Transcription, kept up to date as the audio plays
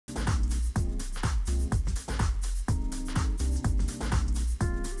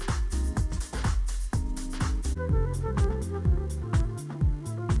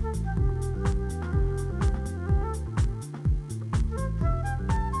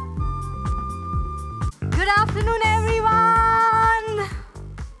Good afternoon, everyone.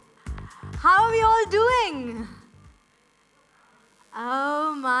 How are we all doing?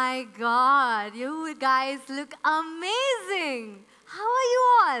 Oh my God, you guys look amazing. How are you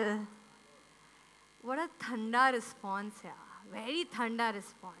all? What a thanda response here. Very thanda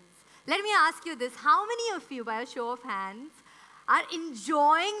response. Let me ask you this. How many of you, by a show of hands, are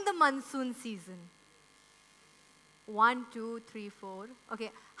enjoying the monsoon season? 1, 2, 3, 4. Okay.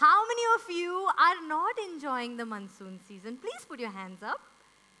 How many of you are not enjoying the monsoon season? Please put your hands up.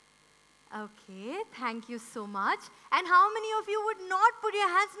 Okay, thank you so much. And how many of you would not put your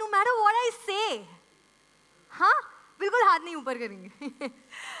hands no matter what I say? Huh? बिल्कुल हाथ नहीं ऊपर करेंगे.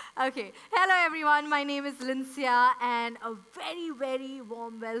 Okay, hello everyone. My name is Lincia, and a very, very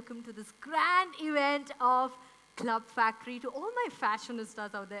warm welcome to this grand event of Club Factory. To all my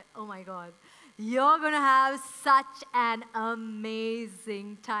fashionistas out there, oh my God, you're going to have such an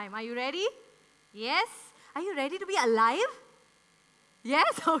amazing time. Are you ready? Yes? Are you ready to be alive?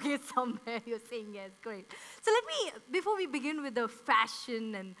 Yes? Okay, somewhere you're saying yes. Great. So before we begin with the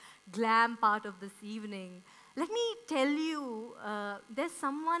fashion and glam part of this evening, let me tell you, there's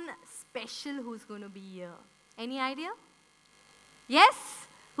someone special who's going to be here. Any idea? Yes?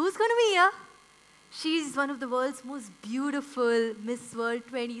 Who's going to be here? She's one of the world's most beautiful Miss World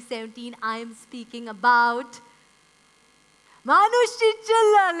 2017. I'm speaking about Manushi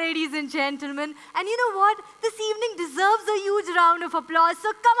Chillar, ladies and gentlemen. And you know what? This evening deserves a huge round of applause.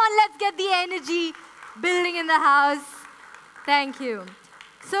 So come on, let's get the energy building in the house. Thank you.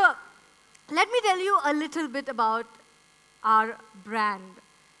 So let me tell you a little bit about our brand.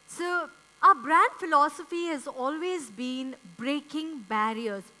 So our brand philosophy has always been breaking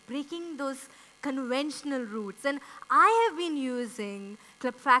barriers, breaking those conventional routes. And I have been using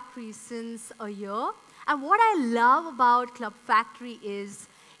Club Factory since a year. And what I love about Club Factory is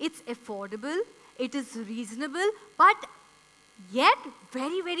it's affordable, it is reasonable, but yet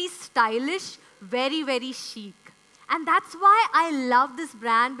very, very stylish, very, very chic. And that's why I love this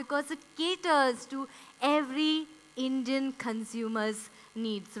brand, because it caters to every Indian consumer's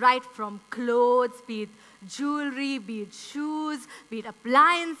needs, right from clothes, be it jewelry, be it shoes, be it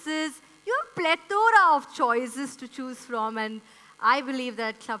appliances. You have a plethora of choices to choose from, and I believe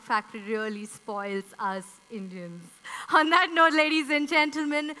that Club Factory really spoils us Indians. On that note, ladies and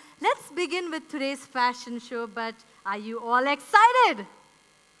gentlemen, let's begin with today's fashion show. But are you all excited?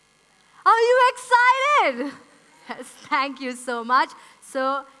 Are you excited? Yes, thank you so much.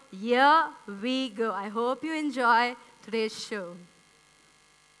 So here we go. I hope you enjoy today's show.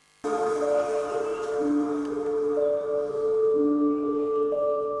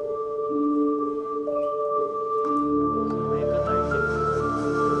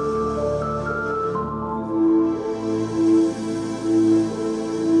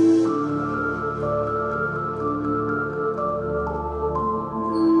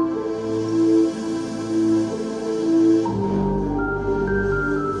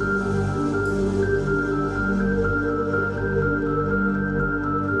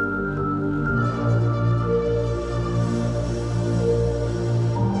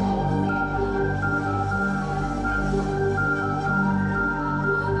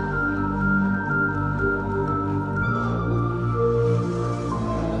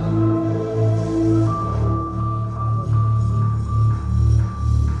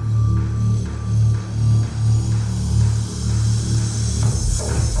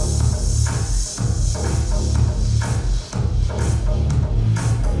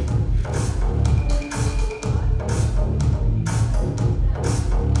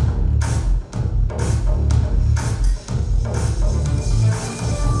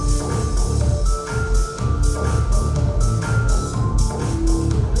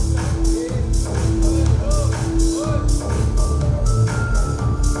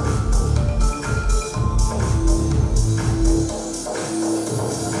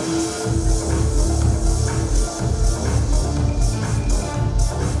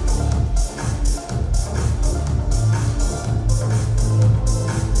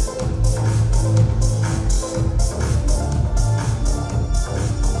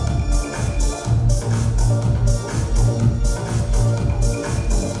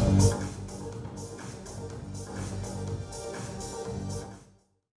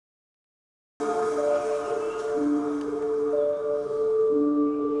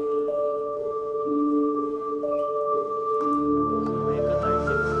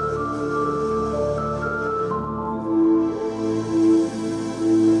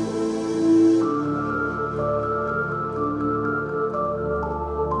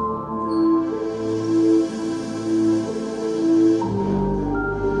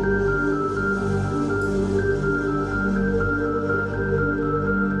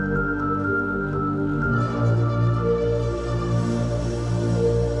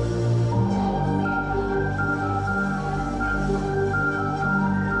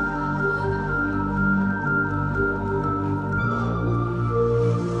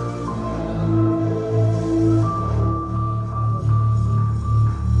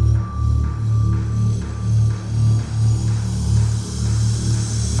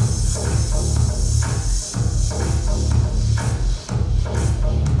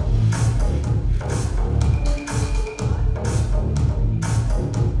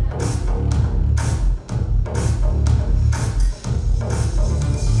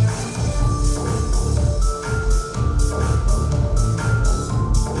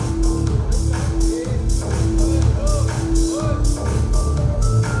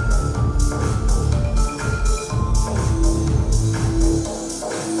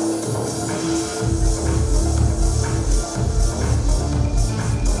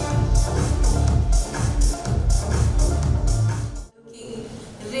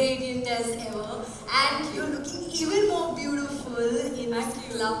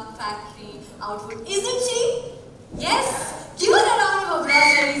 Club Factory outfit, isn't she? Yes? Give her a round of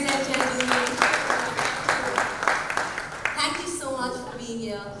applause, ladies and gentlemen. Thank you so much for being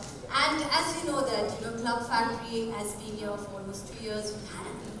here. And as you know that, Club Factory has been here for almost 2 years. We've had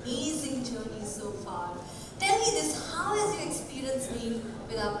an amazing journey so far. Tell me this, how has your experience been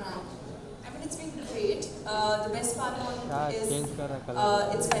with our brand? I mean, it's been great. The best part about it is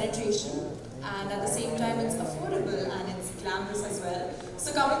its penetration, and at the same time it's affordable and it's glamorous as well.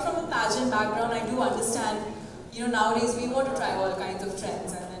 So coming from a pageant background, I do understand, nowadays we want to try all kinds of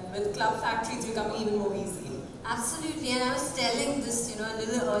trends, and then with Club Factory it's becoming even more easy. Absolutely, and I was telling this, a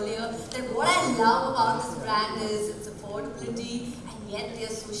little earlier, that what I love about this brand is its affordability, and yet they are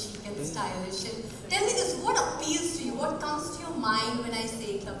so chic and stylish. And tell me this, what appeals to you? What comes to your mind when I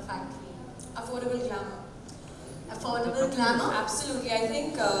say Club Factory? Affordable glamour. Affordable glamour? Absolutely. I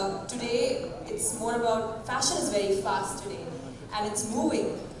think today it's more about, fashion is very fast today, and it's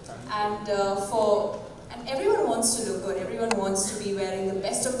moving, and and everyone wants to look good. Everyone wants to be wearing the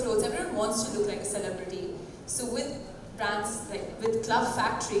best of clothes. Everyone wants to look like a celebrity. So with brands like with Club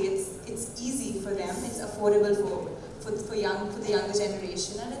Factory, it's easy for them. It's affordable for the younger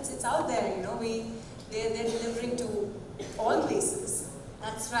generation, and it's out there. They're delivering to all places.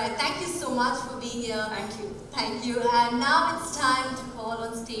 That's right. Thank you so much for being here. Thank you. Thank you. And now it's time to call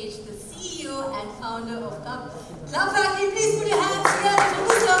on stage the CEO and founder of Club Factory. Please put your hands together for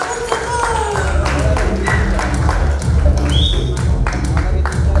Mr. Vincent.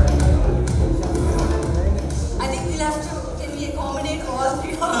 I think we'll have to, can we accommodate all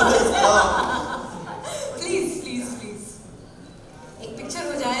three of us? Please, please, please. एक picture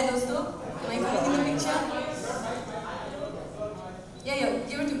हो जाए दोस्तों. Am I coming in the picture? Yeah,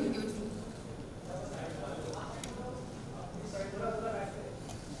 give it to me, give it to me.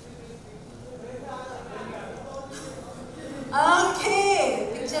 Okay,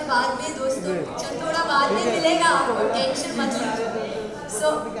 picture बाद में दोस्तों, picture थोड़ा बाद में मिलेगा आपको, tension मत लीजिए. So,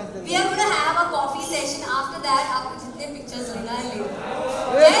 we are going to have a coffee session. After that, आपको जितने pictures लेना है ले.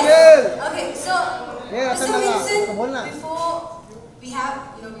 Yes? Okay, so, Mr. Vincent, before we have,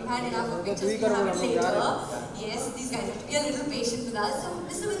 we've had enough of pictures, we'll have it later. Yes, these guys have to be a little patient with us. So,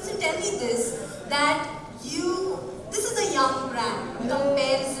 Mr. Vincent, tell me this, that this is a young brand in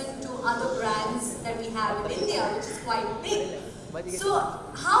comparison to other brands that we have in India, which is quite big. So,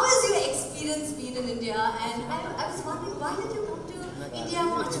 how has your experience been in India? And I was wondering, why did you come to India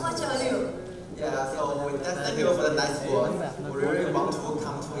much earlier? Yeah, so thank you for the nice words. We really want to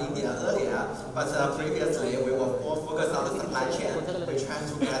come to India earlier, but previously we were more focused on the supply chain. We trying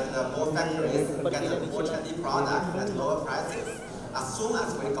to get more factories, get more trendy products at lower prices. As soon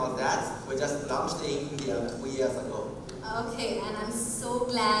as we got that, we just launched in India 2 years ago. Okay, and I'm so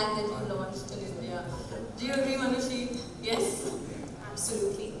glad that you launched in India. Do you agree, Manushi? Yes?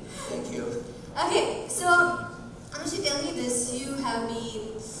 Absolutely. Thank you. Okay, so Manushi, tell me this, you have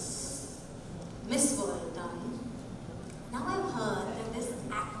been Miss World done. Now I've heard that there's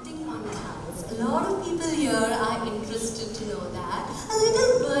acting contests. A lot of people here are interested to know that. A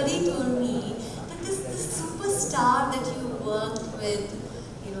little birdie told me that this superstar that you worked with,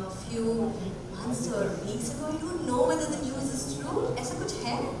 a few months or weeks ago, you don't know whether the news is true. ऐसा कुछ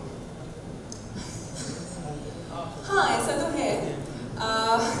है? हाँ, ऐसा तो है.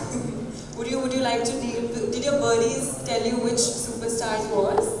 Would you like to did your birdies tell you which superstar it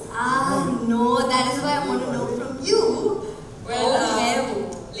was? No, that is why I want to know from you. Well,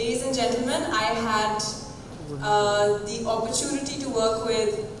 ladies and gentlemen, I had the opportunity to work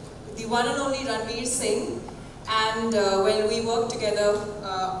with the one and only Ranveer Singh, and when we worked together,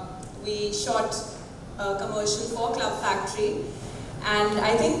 we shot a commercial for Club Factory, and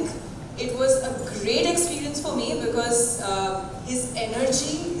I think it was a great experience for me because his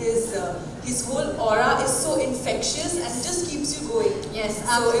energy, his whole aura is so infectious and just keeps you going. Yes,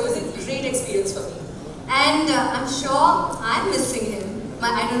 so it was a great experience for me. And I'm sure I'm missing him.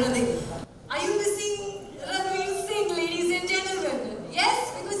 I don't know. Are you missing Ranveer Singh, ladies and gentlemen?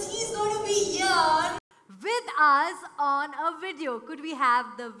 Yes, because he's going to be here with us on a video. Could we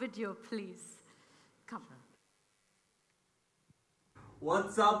have the video, please? Come.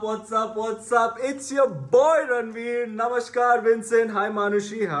 What's up, what's up, what's up? It's your boy Ranveer. Namaskar Vincent. Hi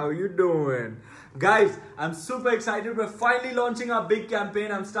Manushi, how you doing? Guys, I'm super excited. We're finally launching our big campaign.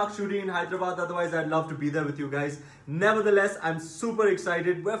 I'm stuck shooting in Hyderabad, otherwise I'd love to be there with you guys. Nevertheless, I'm super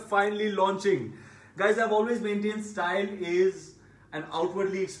excited. We're finally launching. Guys, I've always maintained style is an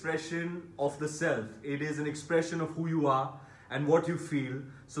outwardly expression of the self. It is an expression of who you are and what you feel.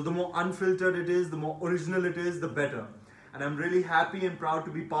 So the more unfiltered it is, the more original it is, the better. And I'm really happy and proud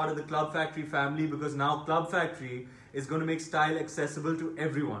to be part of the Club Factory family, because now Club Factory is going to make style accessible to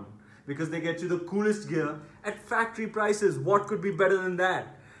everyone because they get you the coolest gear at factory prices. What could be better than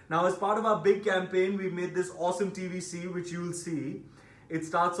that? Now, as part of our big campaign, we made this awesome TVC, which you'll see. It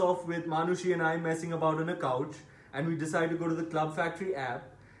starts off with Manushi and I messing about on a couch, and we decide to go to the Club Factory app,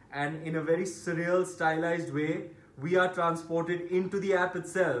 and in a very surreal, stylized way, we are transported into the app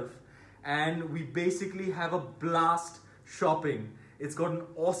itself, and we basically have a blast shopping. It's got an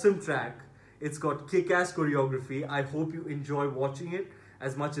awesome track. It's got kick-ass choreography. I hope you enjoy watching it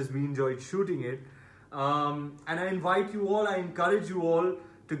as much as we enjoyed shooting it. And I invite you all, I encourage you all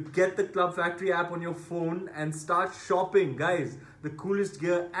to get the Club Factory app on your phone and start shopping. Guys, the coolest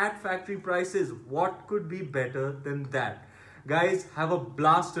gear at factory prices. What could be better than that? Guys, have a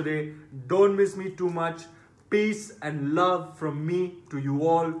blast today. Don't miss me too much. Peace and love from me to you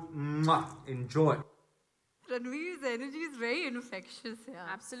all. Mwah. Enjoy. Ranveer's energy is very infectious. Yeah.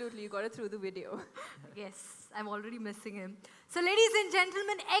 Absolutely, you got it through the video. Yes, I'm already missing him. So ladies and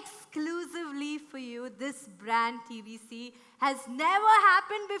gentlemen, exclusively for you, this brand TVC has never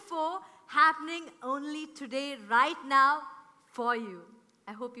happened before, happening only today, right now, for you.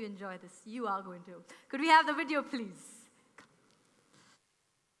 I hope you enjoy this. You are going to. Could we have the video, please?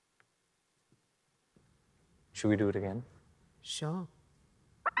 Should we do it again? Sure.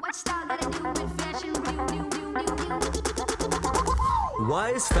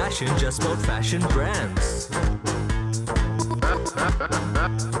 Why is fashion just about fashion brands?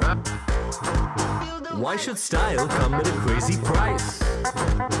 Why should style come at a crazy price?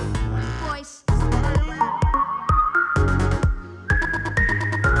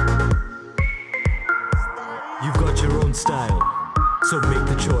 You've got your own style, so make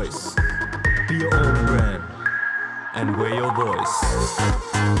the choice. Be your own brand and wear your voice.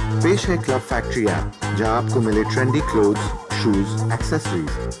 पेश है club factory app जहां आपको मिले trendy clothes, shoes, accessories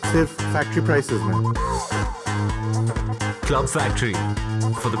सिर्फ factory prices में। Club Factory,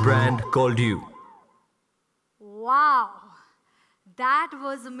 for the brand called you. Wow, that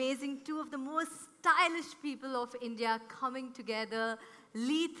was amazing. Two of the most stylish people of India coming together.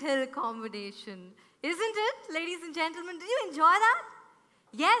 Lethal combination. Isn't it, ladies and gentlemen? Did you enjoy that?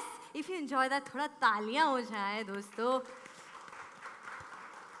 Yes, if you enjoy that, thoda taaliyan ho jaye, dosto.